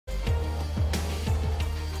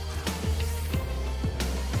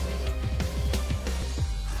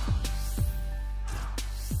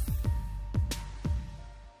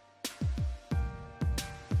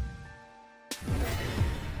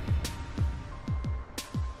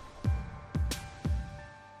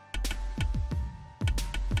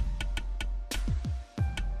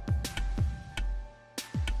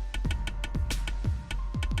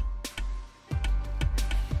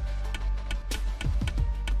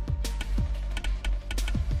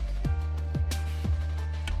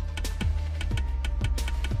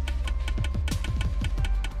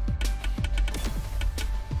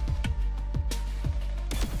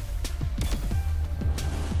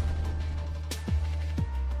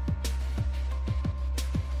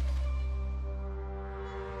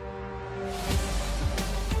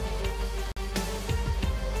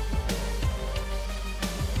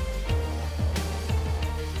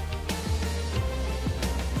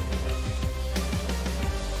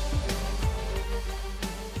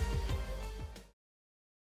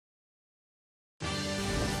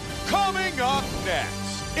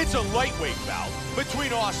next, it's a lightweight bout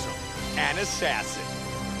between Awesome and Assassin.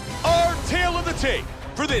 Our tale of the tape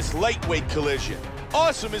for this lightweight collision.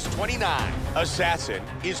 Awesome is 29, Assassin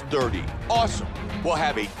is 30. Awesome will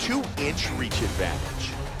have a 2-inch reach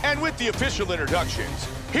advantage. And with the official introductions,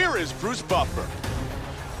 here is Bruce Buffer.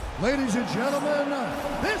 Ladies and gentlemen,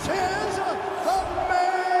 this is the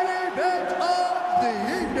main event of the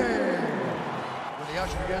evening. When the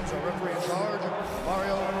action begins, our referee in charge,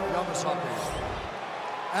 Mario Yamasaki.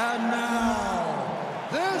 And now,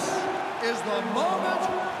 this is the moment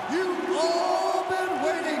you've all been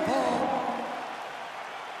waiting for.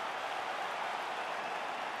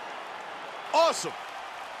 Awesome,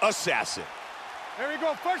 Assassin. Here we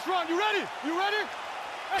go, first round, you ready? You ready?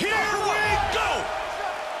 Here we go!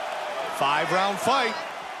 5-round fight.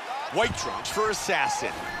 White trunks for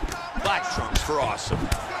Assassin. Black trunks for Awesome.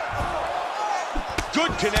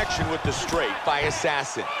 Good connection with the straight by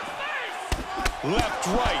Assassin. Left,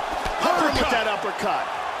 right. Uppercut with that uppercut.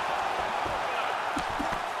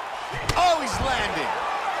 Oh, he's landing.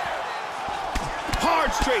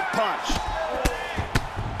 Hard straight punch.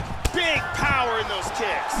 Big power in those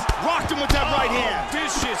kicks. Rocked him with that right hand.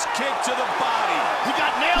 Vicious kick to the body. He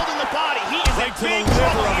got nailed in the body. He is Right a to big the liver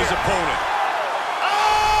trouble of his here. opponent.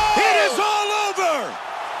 Oh! It is all over!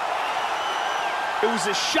 It was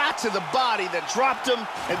a shot to the body that dropped him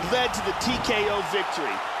and led to the TKO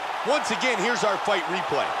victory. Once again, here's our fight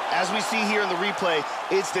replay. As we see here in the replay,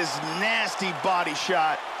 it's this nasty body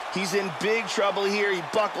shot. He's in big trouble here. He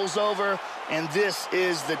buckles over, and this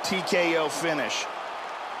is the TKO finish.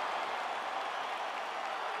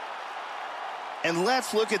 And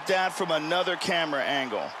let's look at that from another camera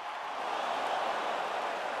angle.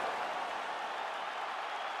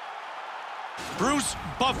 Bruce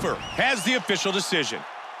Buffer has the official decision.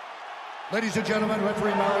 Ladies and gentlemen,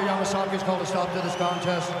 referee Mario Yamasaki has called a stop to this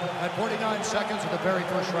contest at 49 seconds of the very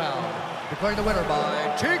first round, declaring the winner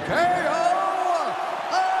by TKO,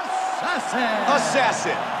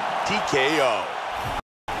 Assassin. Assassin, TKO.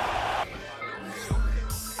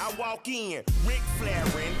 I walk in, Ric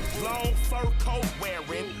Flairin', long fur coat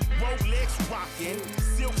wearing, Rolex rocking,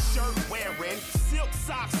 silk shirt wearing, silk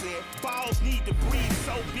socks in, balls need to breathe,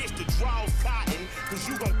 so bitch the draw's cotton, cause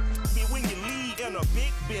you gon' me when you lead in a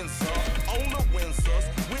big Benzer, on the Windsors,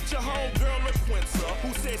 with your homegirl LaQuinta,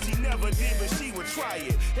 who said she never did but she would try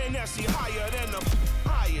it, and now she higher than the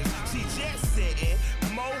highest, she jet setting,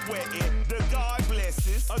 more wetting, the God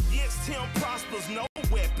blesses, against him prospers no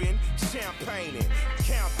weapon, champagning,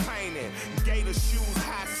 campaigning, gator shoes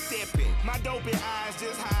high stepping, my dopey eyes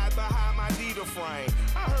just hide behind my Dita frame,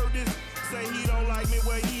 I heard this say he don't like me,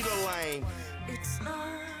 well he the lame. It's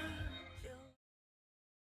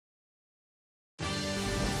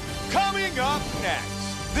Coming up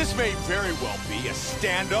next, this may very well be a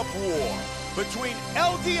stand-up war between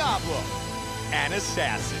El Diablo and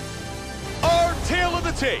Assassin. Our tale of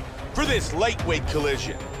the tape for this lightweight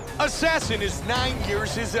collision. Assassin is 9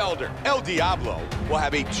 years his elder. El Diablo will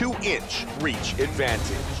have a 2-inch reach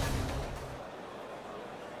advantage.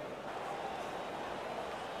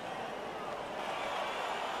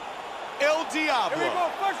 El Diablo. Here we go,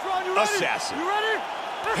 first round, you ready? Assassin. You ready?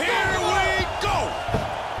 Here we go!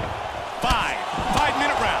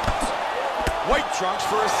 5-minute rounds. White trunks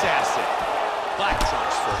for Assassin. Black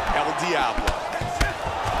trunks for El Diablo.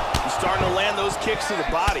 He's starting to land those kicks to the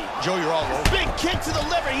body. Joe, you're all over. Big kick to the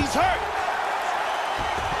liver. He's hurt.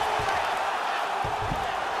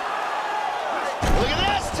 Look at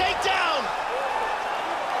this. Takedown.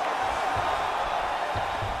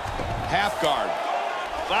 Half guard.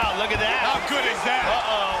 Wow, look at that. How good is that?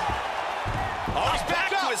 Uh-oh. Oh, He's back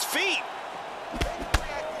to his feet.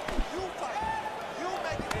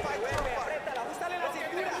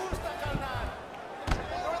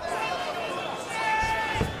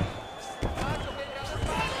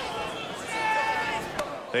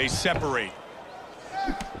 They separate.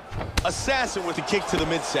 Assassin with a kick to the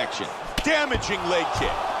midsection. Damaging leg kick.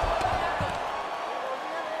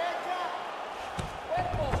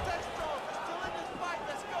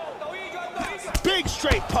 Big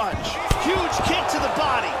straight punch. Huge kick to the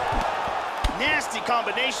body. Nasty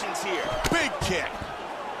combinations here. Big kick.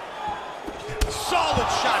 Solid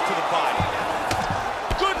shot to the body.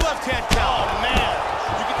 Good left hand counter. Oh, man.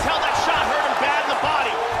 You can tell that shot hurt him bad in the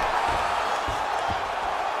body.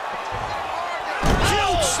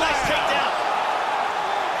 Huge nice takedown.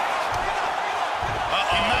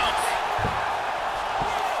 He mounts.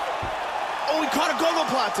 Oh, he caught a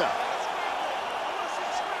gogoplata.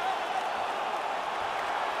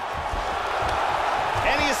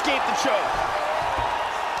 And he escaped the choke.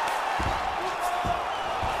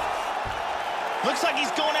 Looks like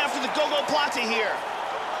he's going after the go-go plata here.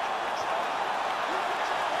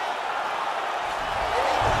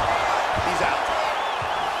 He's out.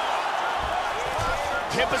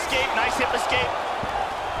 Hip escape, nice hip escape.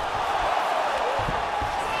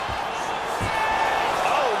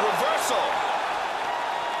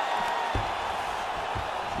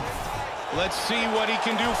 Let's see what he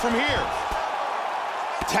can do from here.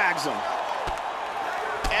 Tags him.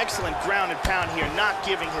 Excellent ground and pound here, not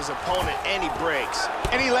giving his opponent any breaks.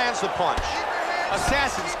 And he lands the punch.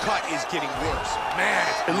 Assassin's cut is getting worse. Man,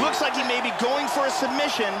 it looks like he may be going for a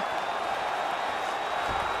submission.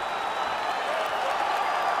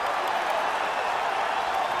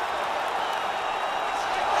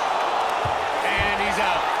 And he's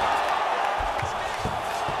out.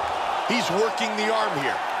 He's working the arm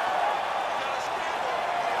here.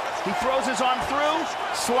 He throws his arm through,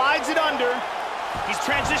 slides it under. He's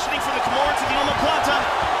transitioning from the Kimura to the omoplata.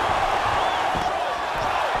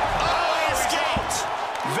 Oh, he escaped.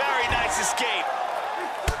 Very nice escape.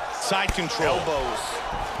 Side control. Elbows.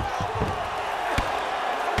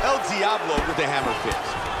 El Diablo with the hammer fist.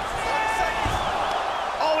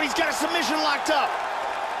 Oh, and he's got a submission locked up.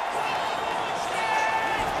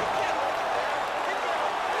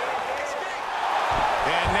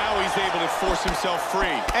 And now he's able to force himself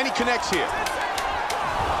free. And he connects here.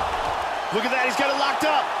 Look at that, he's got it locked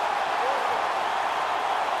up.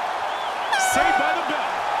 Saved by the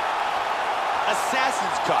bell.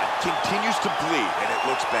 Assassin's cut continues to bleed, and it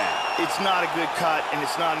looks bad. It's not a good cut, and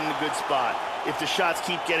it's not in a good spot. If the shots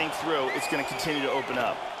keep getting through, it's going to continue to open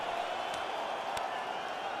up.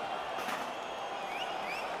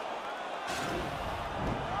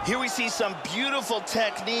 Here we see some beautiful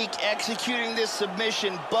technique executing this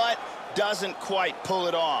submission, but doesn't quite pull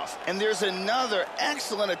it off. And there's another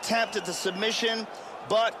excellent attempt at the submission,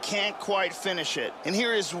 but can't quite finish it. And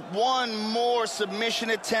here is one more submission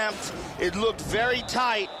attempt. It looked very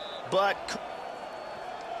tight, but...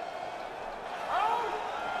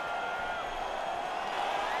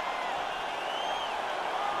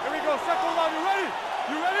 Here we go, second round, you ready?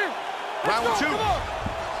 You ready? Round Let's go, two. come on.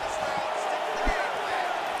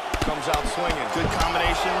 Comes out swinging. Good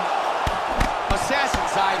combination.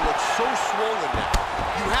 Assassin's eye looks so swollen now.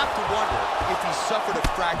 You have to wonder if he suffered a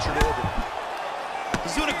fractured organ.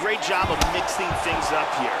 He's doing a great job of mixing things up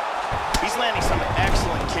here. He's landing some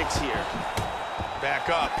excellent kicks here. Back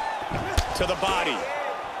up to the body.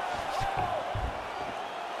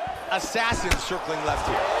 Assassin circling left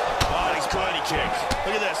here. Oh, nice body kick.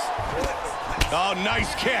 Look at this. Oh,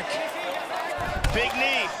 nice kick. Big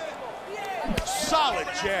knee. Solid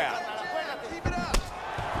jab.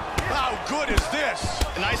 How good is this?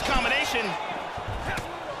 A nice combination.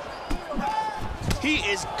 He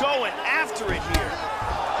is going after it here.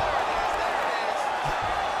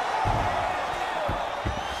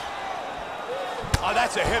 Oh,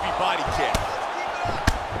 that's a heavy body kick.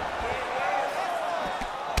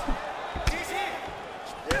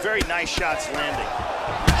 Very nice shots landing.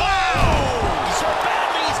 Oh! He's hurt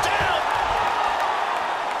badly, he's down.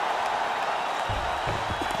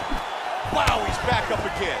 Wow, he's back up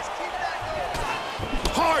again.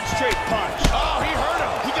 Hard straight punch. Oh, he hurt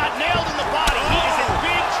him. He got nailed in the body. He is in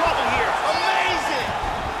big trouble here. Amazing!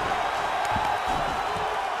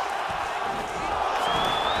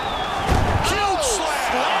 Huge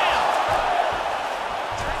slam!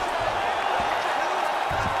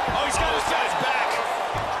 Oh, he's got his back.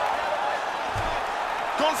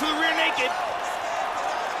 Going for the rear naked.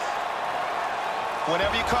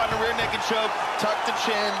 Whenever you're caught in a rear naked choke, tuck the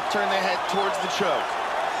chin, turn the head towards the choke.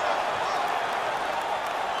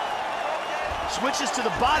 Switches to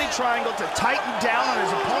the body triangle to tighten down on his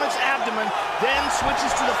opponent's abdomen, then switches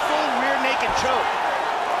to the full rear naked choke.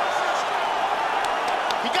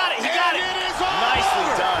 He got it, he got it. It is all Nicely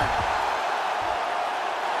over. done.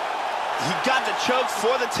 He got the choke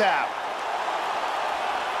for the tap.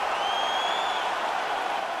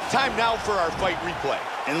 Time now for our fight replay.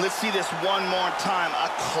 And let's see this one more time. A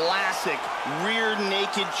classic rear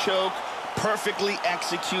naked choke, perfectly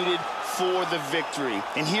executed for the victory.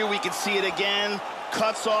 And here we can see it again.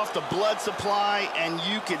 Cuts off the blood supply, and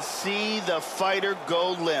you can see the fighter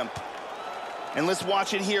go limp. And let's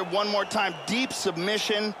watch it here one more time. Deep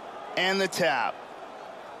submission and the tap.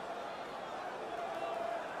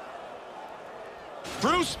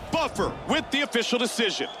 Bruce Buffer with the official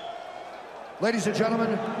decision. Ladies and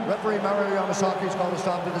gentlemen, referee Mario Yamasaki's called a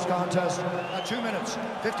stop to this contest at 2 minutes,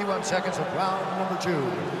 51 seconds of round number 2.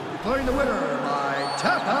 Declaring the winner by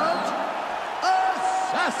tap out,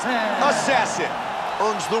 Assassin! Assassin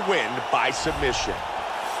earns the win by submission.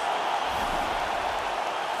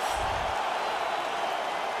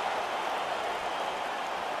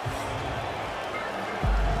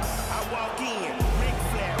 walk in.